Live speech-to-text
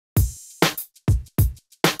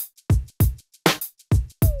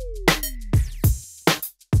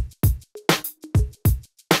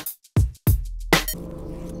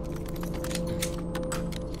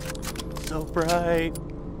so bright.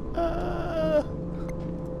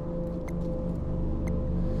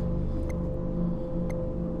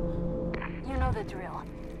 You know the drill.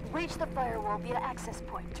 Reach the firewall via access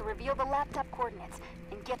point to reveal the laptop coordinates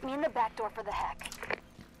and get me in the back door for the hack.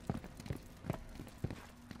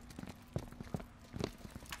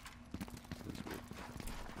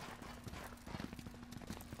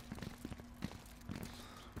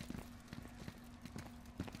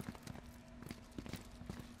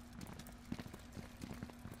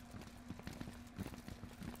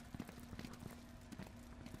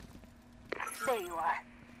 There you are.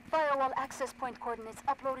 Firewall access point coordinates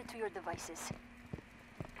uploaded to your devices.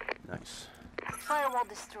 Nice. Firewall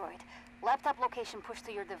destroyed. Laptop location pushed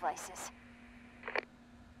to your devices.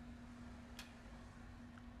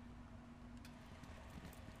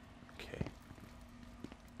 Okay.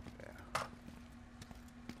 Yeah.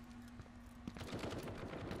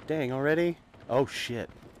 Dang, already? Oh, shit.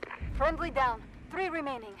 Friendly down. 3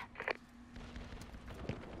 remaining.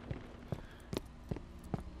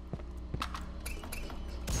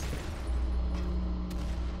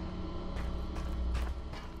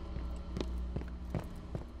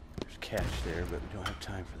 Cache there, but we don't have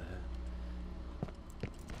time for that.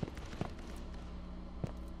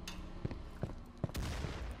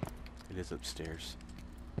 It is upstairs.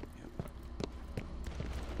 Yep.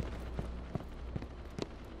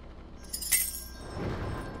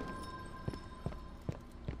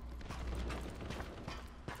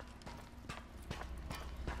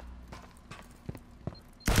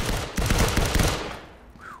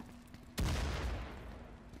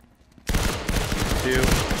 2.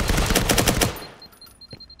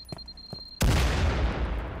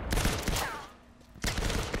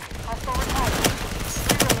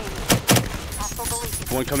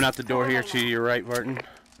 One coming out the door here to your right, Barton.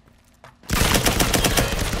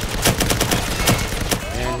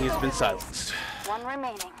 And he's been silenced. 1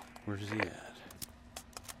 remaining. Where's he at?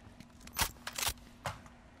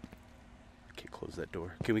 Can't close that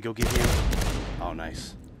door. Can we go get him? Oh,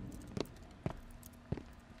 nice.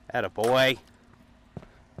 Atta boy.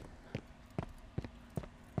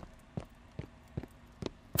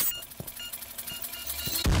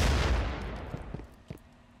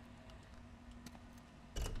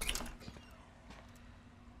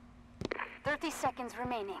 Seconds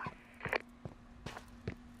remaining.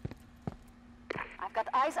 I've got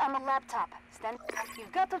eyes on the laptop. Stand.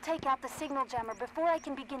 You've got to take out the signal jammer before I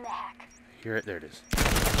can begin the hack. Hear it? There it is.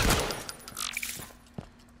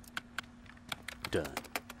 Done.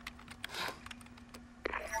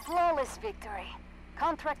 Flawless victory.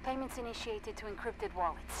 Contract payments initiated to encrypted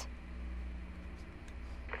wallets.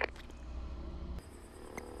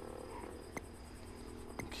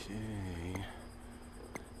 Okay.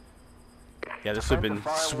 Yeah, this would have been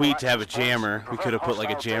sweet to have a jammer. We could have put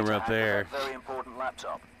like a jammer up there. Very important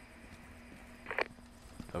laptop.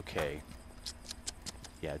 Okay.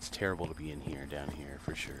 Yeah, it's terrible to be in here, down here,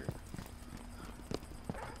 for sure.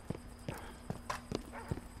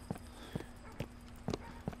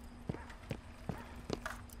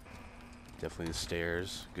 Definitely the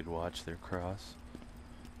stairs. Good watch there, cross.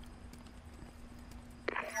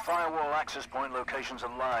 Firewall access point locations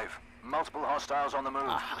are live. Multiple hostiles on the move.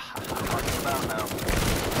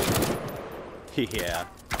 Yeah.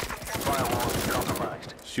 Firewall is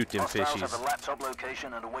compromised. Shoot them Hostiles fishies. have the laptop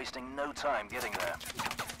location and are wasting no time getting there.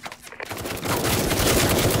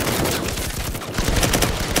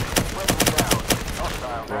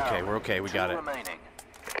 We're okay, we're okay, we got it. Remaining.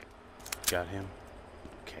 Got him.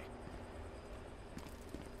 Okay.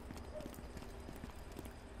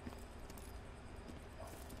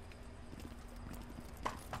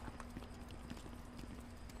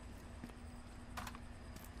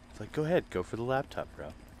 It's like, go ahead, go for the laptop,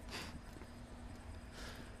 bro.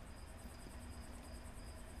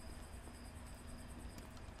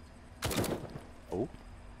 Oh,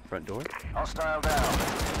 front door. Hostile down.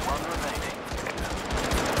 1 remaining.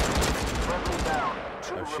 Friendly down.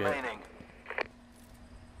 2 Oh, shit. remaining.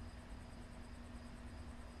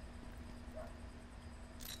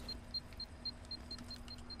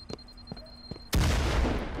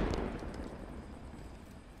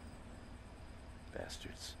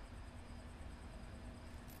 Bastards.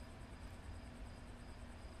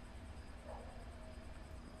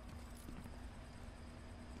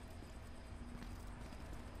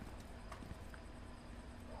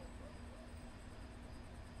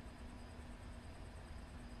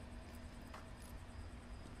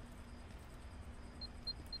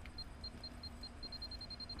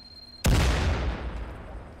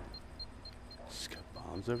 Just got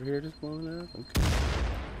bombs over here just blowing up? Okay.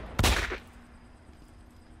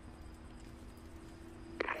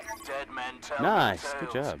 Dead men detailed Nice.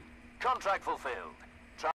 details. Good job. Contract fulfilled.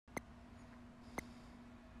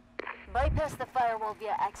 Bypass the firewall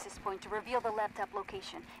via access point to reveal the laptop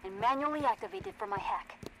location and manually activate it for my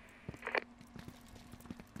hack.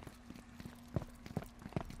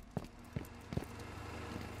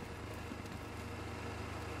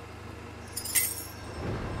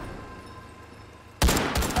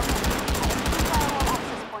 Firewall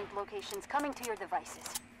access point locations coming to your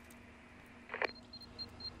devices.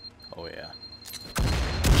 Oh yeah.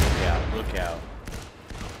 Look out, look out.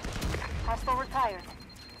 Hostile retired.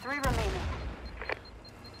 3 remaining.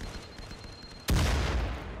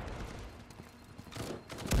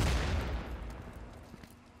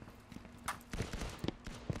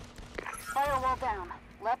 Firewall down.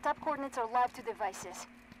 Laptop coordinates are live to devices.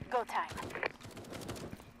 Go time.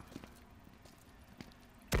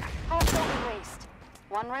 Hostile erased.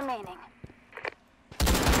 1 remaining.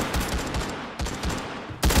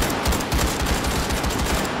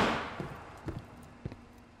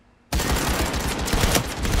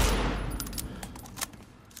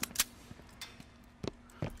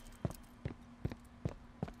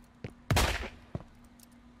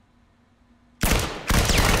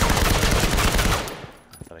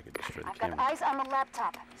 I've got eyes on the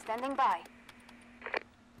laptop. Standing by.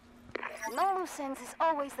 No loose ends is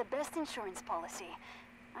always the best insurance policy.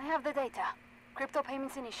 I have the data. Crypto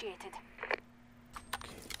payments initiated.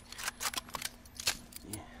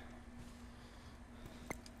 Yeah.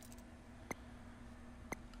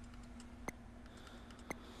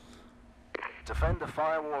 Defend the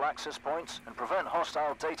firewall access points and prevent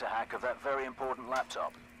hostile data hack of that very important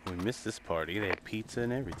laptop. We missed this party. They had pizza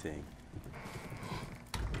and everything.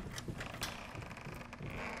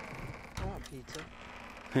 I want pizza.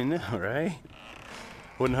 I know, right?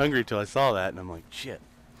 Wasn't hungry till I saw that, and I'm like, shit.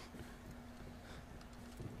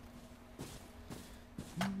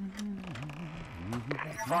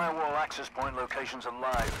 Firewall access point locations are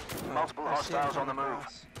live. Multiple I see hostiles them on the move.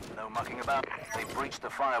 across. No mucking about. They breached the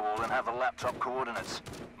firewall and have the laptop coordinates.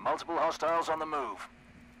 Multiple hostiles on the move.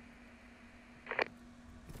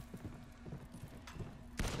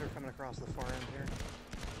 They're coming across the far end here.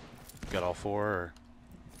 Got all 4, or?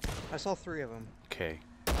 I saw 3 of them. Okay.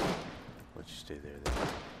 Let's just stay there then.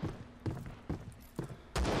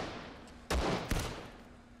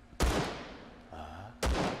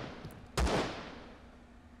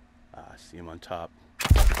 I see him on top.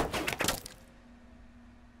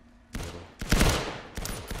 Middle.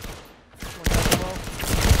 One down below.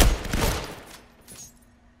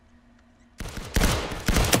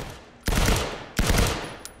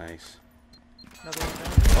 Nice. Another one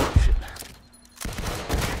down. Oh, shit.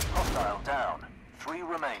 Hostile down. 3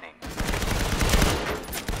 remaining.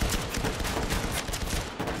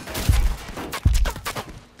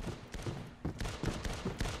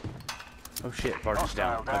 Oh, shit. Barton's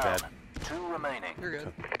down. My bad. 2 remaining. You're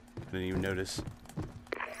good. Didn't even notice.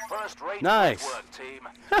 First rate Nice. work, team.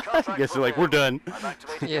 I guess they're like, we're done. I've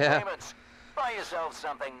activated Yeah. your payments. Buy yourself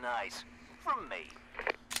something nice. From me.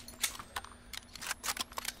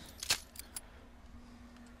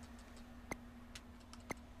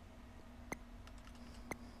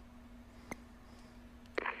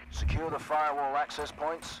 Secure the firewall access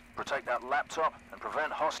points, protect that laptop, and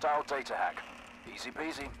prevent hostile data hack. Easy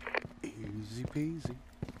peasy. Easy peasy.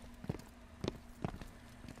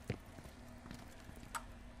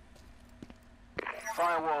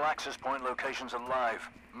 Firewall access point locations are live.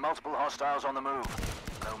 Multiple hostiles on the move.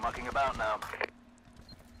 No mucking about now.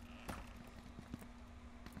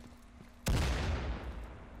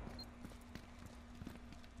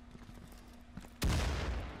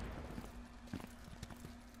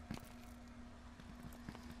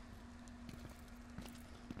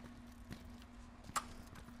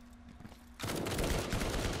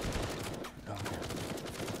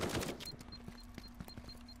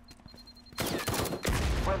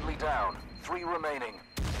 Friendly down. 3 remaining.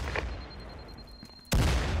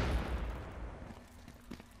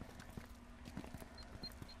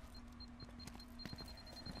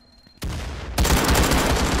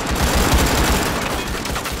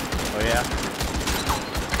 Oh, yeah.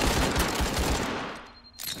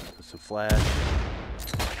 Put some flash.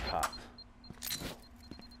 Pop.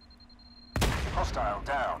 Hostile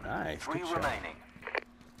down. Nice, 3 good shot. remaining.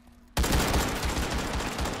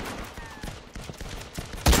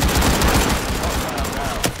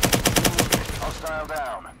 Hostile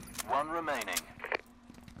down. 1 remaining.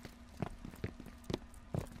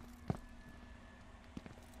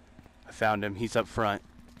 I found him. He's up front.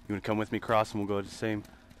 You want to come with me, Cross, and we'll go to the same.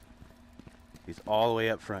 He's all the way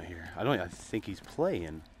up front here. I think he's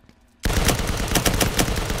playing.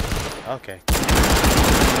 Okay.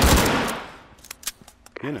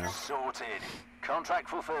 You know. Sorted. Contract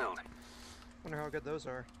fulfilled. Wonder how good those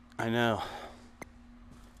are. I know.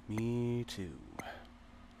 Me too.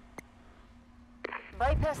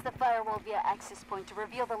 Bypass the firewall via access point to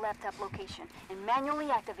reveal the laptop location and manually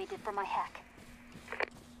activate it for my hack.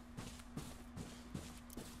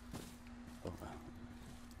 Oh, wow.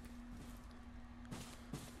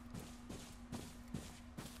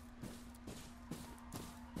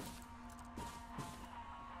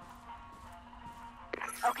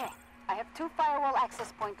 Okay, I have 2 firewall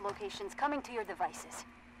access point locations coming to your devices.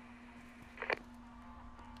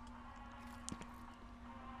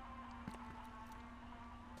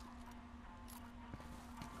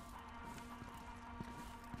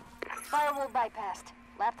 Firewall bypassed.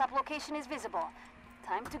 Laptop location is visible.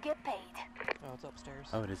 Time to get paid. Oh, it's upstairs.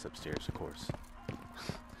 Oh, it is upstairs, of course.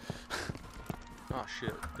 Oh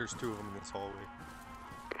shit, there's 2 of them in this hallway.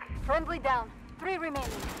 Friendly down. 3 remaining.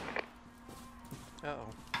 Uh-oh.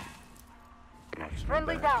 Watch my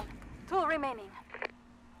Friendly back. down. 2 remaining.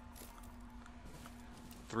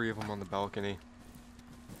 3 of them on the balcony.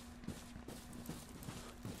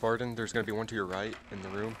 Barden, there's gonna be 1 to your right in the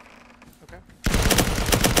room. Okay.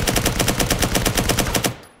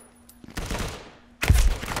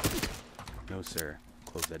 No, sir.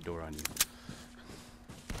 Close that door on you.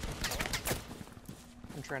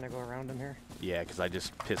 I'm trying to go around him here. Yeah, because I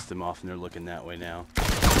just pissed them off and they're looking that way now.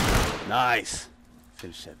 Nice!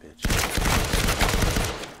 Finish that bitch.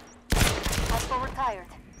 Hostile retired.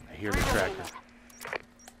 I hear 3 the tracker. remaining.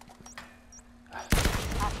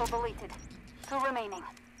 Hostile deleted. 2 remaining.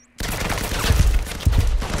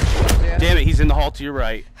 Yeah. Damn it, he's in the hall to your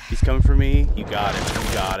right. He's coming for me. You got him.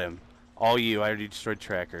 You got him. All you. I already destroyed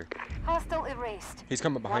tracker. Hostile erased. He's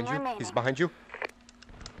coming behind 1 you. remaining. He's behind you.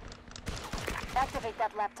 Activate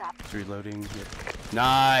that laptop. It's reloading. Yep.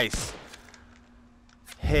 Nice!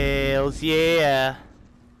 Hells yeah!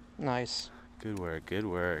 Nice. Good work, good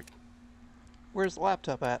work. Where's the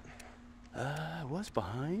laptop at? It was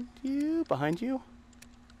behind you? Behind you?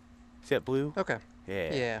 See that blue? Okay.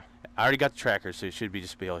 Yeah. Yeah. I already got the tracker, so it should be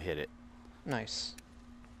just be able to hit it. Nice.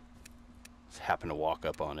 Just happen to walk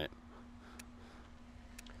up on it.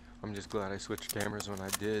 I'm just glad I switched cameras when I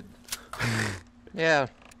did. Yeah.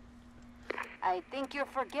 I think you're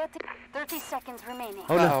forgetting. 30 seconds remaining.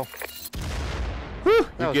 Oh no. Uh-oh. Whew,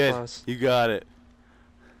 That you're was good. close. You got it.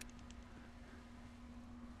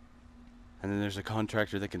 And then there's a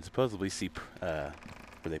contractor that can supposedly see where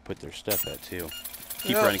they put their stuff at too.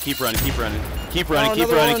 Keep Yep. running, keep running, keep running, keep running, Oh, keep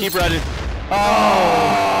another running, one. keep running.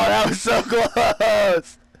 Oh, that was so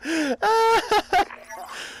close.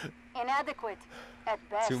 Inadequate. At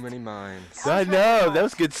best. Too many mines. I know, that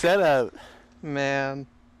was good setup. Man.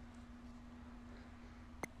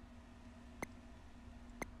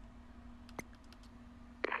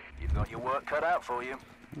 You've got your work cut out for you.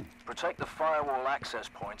 Protect the firewall access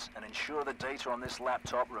points and ensure the data on this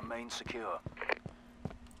laptop remains secure.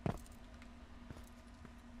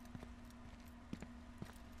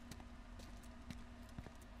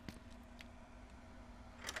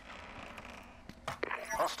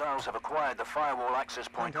 Hostiles have acquired the firewall access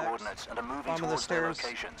point Contacts. coordinates and are moving Bottom of the towards their stairs.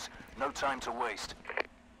 locations. No time to waste.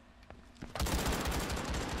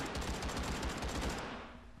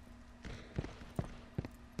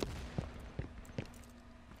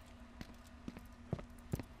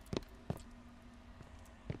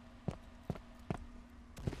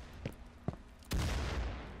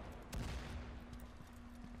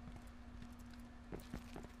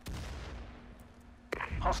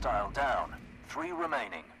 Hostile down. 3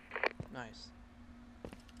 remaining. Nice.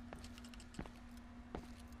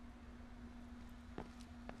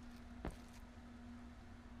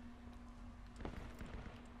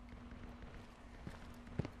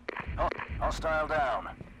 Hostile down.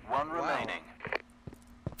 1 Wow. remaining.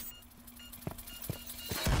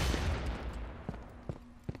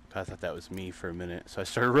 I thought that was me for a minute, so I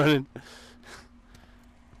started running.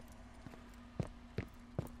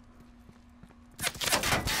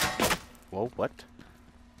 Whoa, what?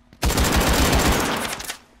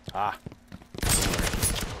 Ah.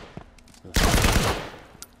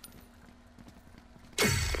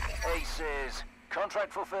 Aces.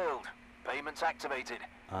 Contract fulfilled. Payments activated.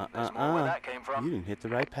 There's more where that came from. You didn't hit the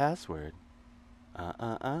right password. Here we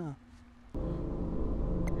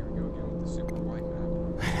go again with the super wide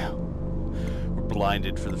map. We're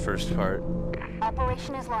blinded for the first part.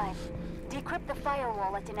 Operation is live. Decrypt the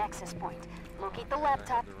firewall at an access point. Locate the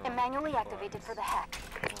laptop and manually activate it for the hack.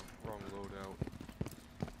 Wrong loadout.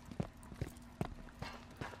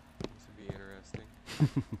 This would be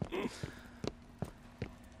interesting.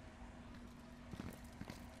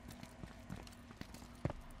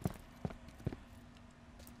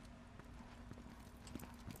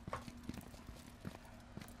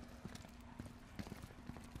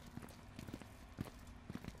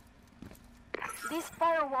 These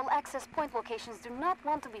firewall access point locations do not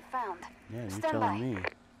want to be found. Yeah, you're Stand telling by. me.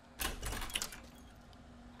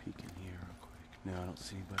 Peek in here real quick. No, I don't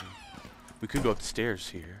see anybody. We could go up the stairs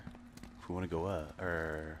here. If we want to go up.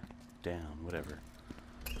 Or down, whatever.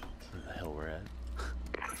 Where the hell we're at.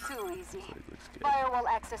 Too easy. So it looks good. Firewall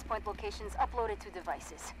access point locations uploaded to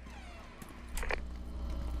devices.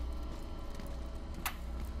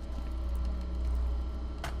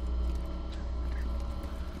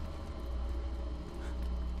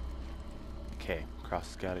 Okay, Cross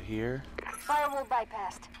has got it here. Firewall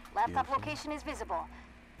bypassed. Laptop Beautiful. location is visible.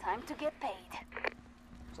 Time to get paid.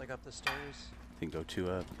 It's like up the stairs. I think go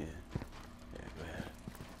 2 up. Yeah. Yeah, go ahead.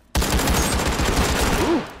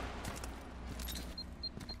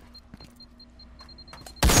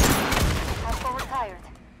 Hostile retired.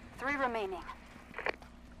 3 remaining.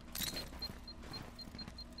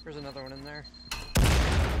 There's another one in there.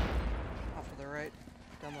 Off to the right,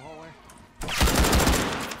 down the hallway.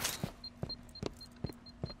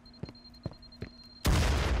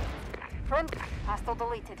 Front. Hostile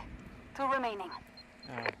deleted. 2 remaining.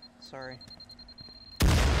 Oh, sorry.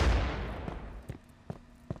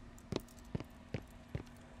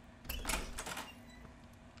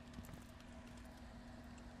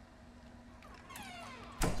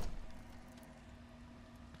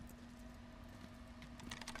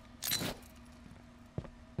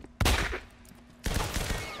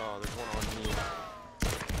 Oh, there's one on me.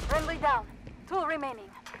 Friendly down. 2 remaining.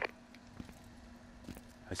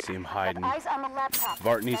 I see him Have hiding. eyes on the laptop.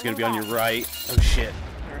 Vartan, he's gonna Standing be on by. your right. Oh shit.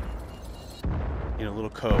 In a little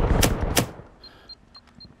cove.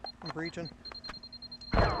 I'm breaching.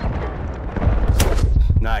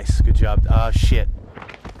 Nice, good job. Ah, shit.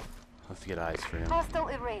 I'll have to get eyes for him. Hostile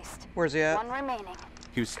erased. Where's he at? 1 remaining.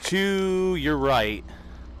 He was to your right.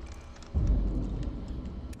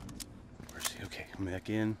 Where's he? Okay, I'm back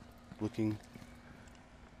in. Looking.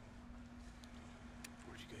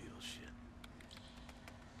 Where'd you go, you little shit?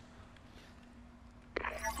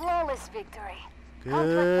 Flawless victory. Good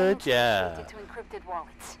Contract payments job. initiated to encrypted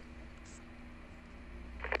wallets.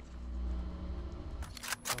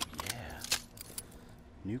 Oh, yeah.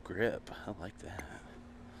 New grip. I like that.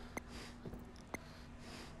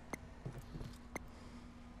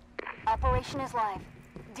 Operation is live.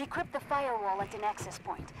 Decrypt the firewall at an access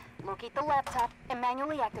point. Locate the laptop and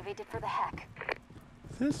manually activate it for the hack.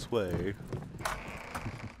 This way.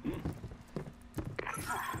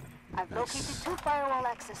 I've located 2 firewall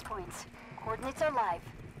access points. Coordinates are live.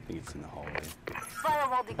 I think it's in the hallway.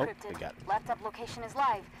 Firewall I decrypted. got it. Laptop location is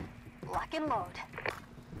live. Lock and load.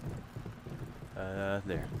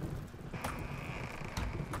 There.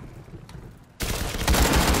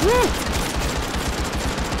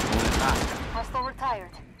 Hostile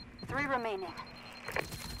retired. 3 remaining.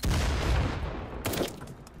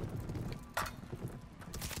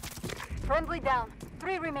 Friendly down.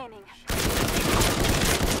 3 remaining.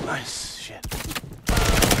 Nice. Shit.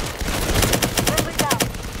 Friendly down.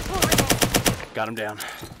 2 remaining. Got him down.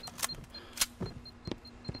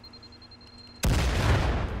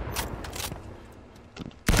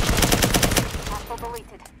 Hostile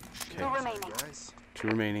deleted. 2 Okay. remaining. 2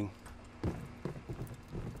 remaining.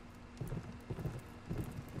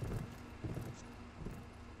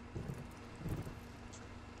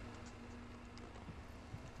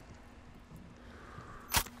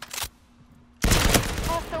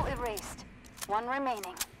 Hostile erased. 1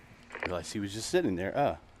 remaining. Realized he was just sitting there.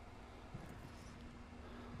 Ah.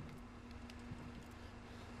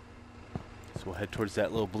 So we'll head towards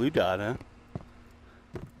that little blue dot, huh?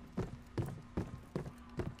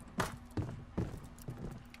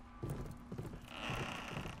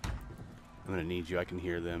 I'm gonna need you. I can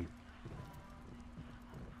hear them.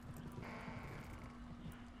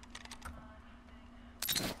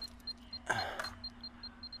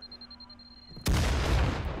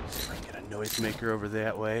 See if I can get a noisemaker over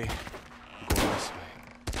that way. I'm going this way.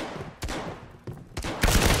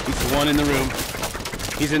 He's the one in the room.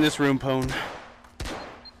 He's in this room, Pone.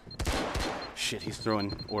 Shit, he's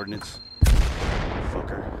throwing ordnance.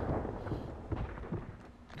 Fucker.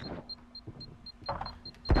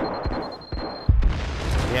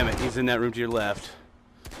 Damn it, he's in that room to your left.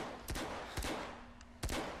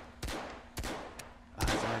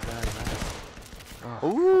 Eyes.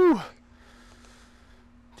 Ooh!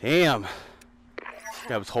 Damn. This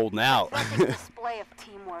guy was holding out. Pathetic display of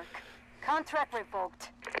teamwork. Contract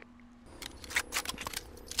revoked.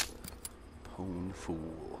 Pone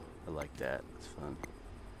fool. I like that. It's fun.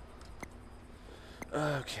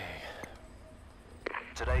 Okay.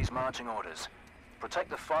 Today's marching orders.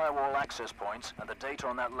 Protect the firewall access points and the data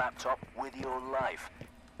on that laptop with your life.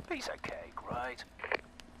 Piece of cake, right?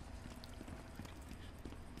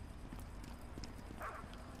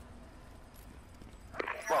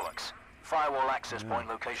 Firewall access Yeah, point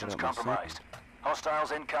location's shut up my compromised.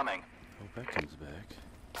 Hostiles incoming. Hope that comes back.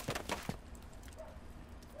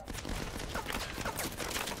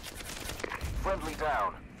 Friendly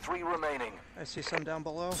down. 3 remaining. I see some down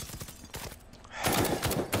below.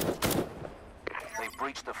 They've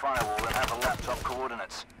breached the firewall and have the laptop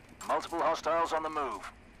coordinates. Multiple hostiles on the move.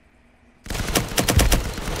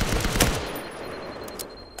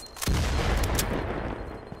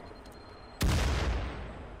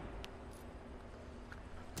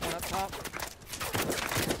 One up top.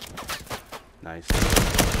 Nice.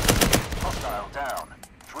 Hostile down.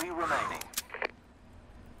 3 remaining.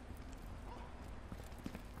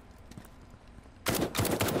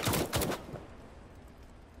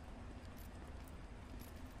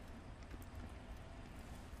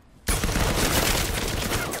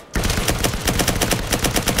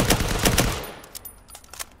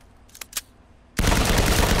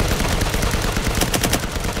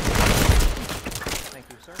 Thank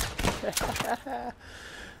you, sir.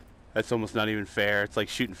 That's almost not even fair. It's like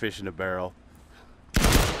shooting fish in a barrel.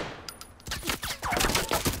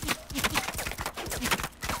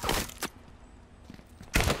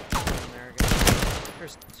 There again.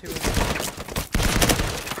 There's 2 in there.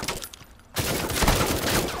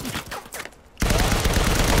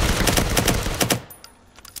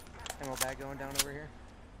 Ammo bag going down over here.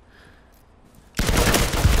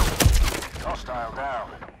 Hostile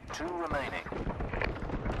down. 2 remaining.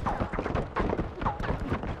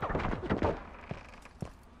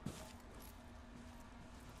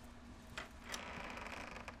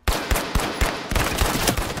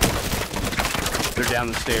 They're down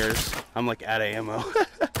the stairs. I'm like out of ammo. I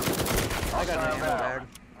got an Hostile ammo down. bag.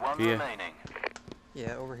 1 Yeah. remaining.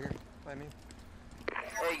 Yeah, over here by me.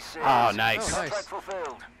 Aces. Oh, nice. Oh, nice. Contract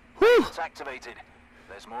fulfilled. Woo! It's activated.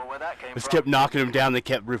 There's more where that came Just from. kept knocking them down. They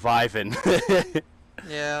kept reviving. And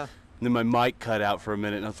Yeah. then my mic cut out for a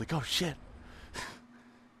minute, and I was like, "Oh shit!"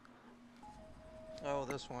 Oh,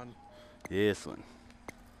 this one. This one.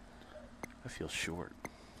 I feel short.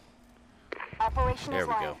 Operation There is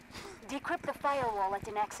we live. go. Decrypt the firewall at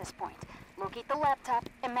an access point. Locate the laptop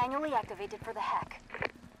and manually activate it for the hack.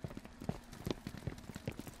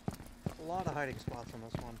 A lot of hiding spots on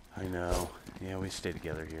this one. I know. Yeah, we stay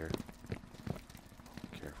together here.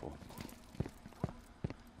 Careful.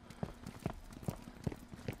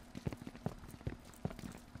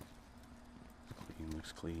 Clean,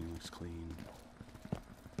 looks clean, looks clean.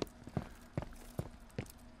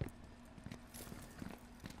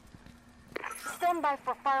 Stand by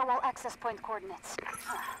for firewall access point coordinates.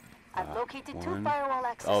 I've located 2 one. firewall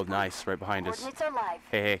access Oh, points. nice, right behind us. Coordinates are live.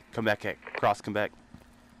 Hey, hey, come back, cross, come back.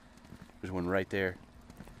 There's one right there.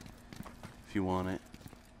 If you want it.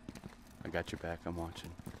 I got your back, I'm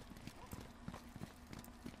watching.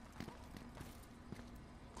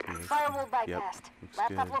 Clear. Firewall bypassed. Yep, looks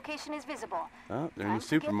Laptop good. location is visible. Oh, they're in Time the to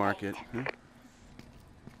get supermarket. paid. Huh?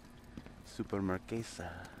 Supermarquesa.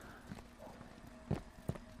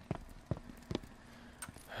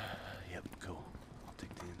 Yep, cool. I'll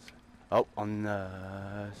take the inside. Oh,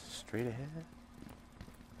 on straight ahead.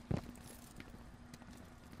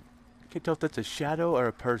 Can't tell if that's a shadow or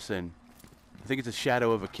a person. I think it's a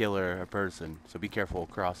shadow of a killer or a person. So be careful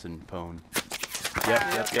crossing Pone.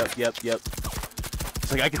 Yep.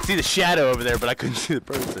 It's like I could see the shadow over there, but I couldn't see the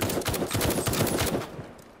person.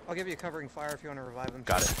 I'll give you a covering fire if you want to revive him.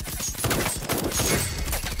 Got it.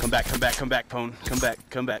 Come back, Pone. Come back.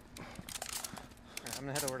 Alright, I'm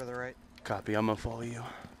gonna head over to the right. Copy, I'm gonna follow you.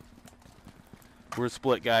 We're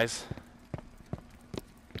split, guys.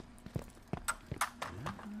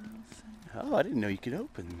 Oh, I didn't know you could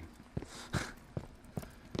open.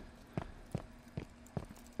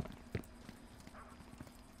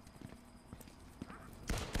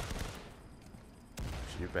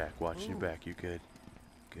 Watching your back, watching your back. You're good.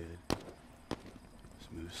 Good.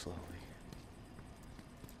 Just move slowly.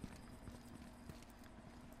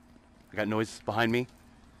 I got noises behind me,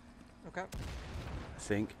 Okay. I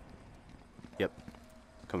think. Yep.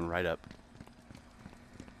 Coming right up.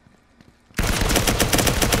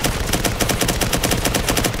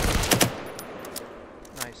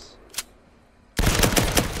 Nice.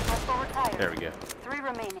 Hostile retired. There we go. 3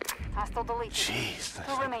 remaining. Hostile deleted. Jeez, 2 that's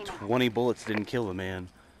like remaining. 20 bullets didn't kill the man.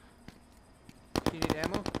 Do you need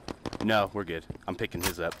ammo? No, we're good. I'm picking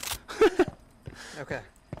his up. Okay.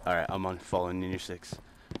 Alright, I'm on following in your 6.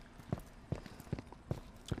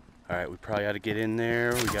 Alright, we probably ought to get in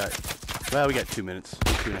there. We got 2 minutes.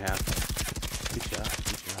 2.5.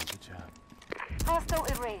 Good job. Hostile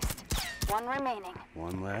erased. 1 remaining.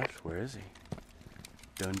 One left. Where is he?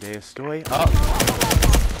 Donde estoy? Oh!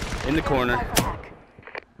 In the corner. Hack.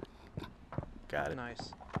 Got it.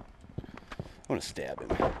 Nice. want to stab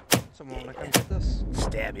him. Someone wanna come get this?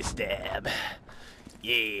 Stabby stab.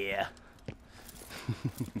 Yeah.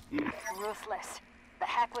 Ruthless. The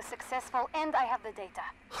hack was successful and I have the data.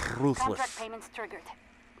 Ruthless. Contract payments triggered.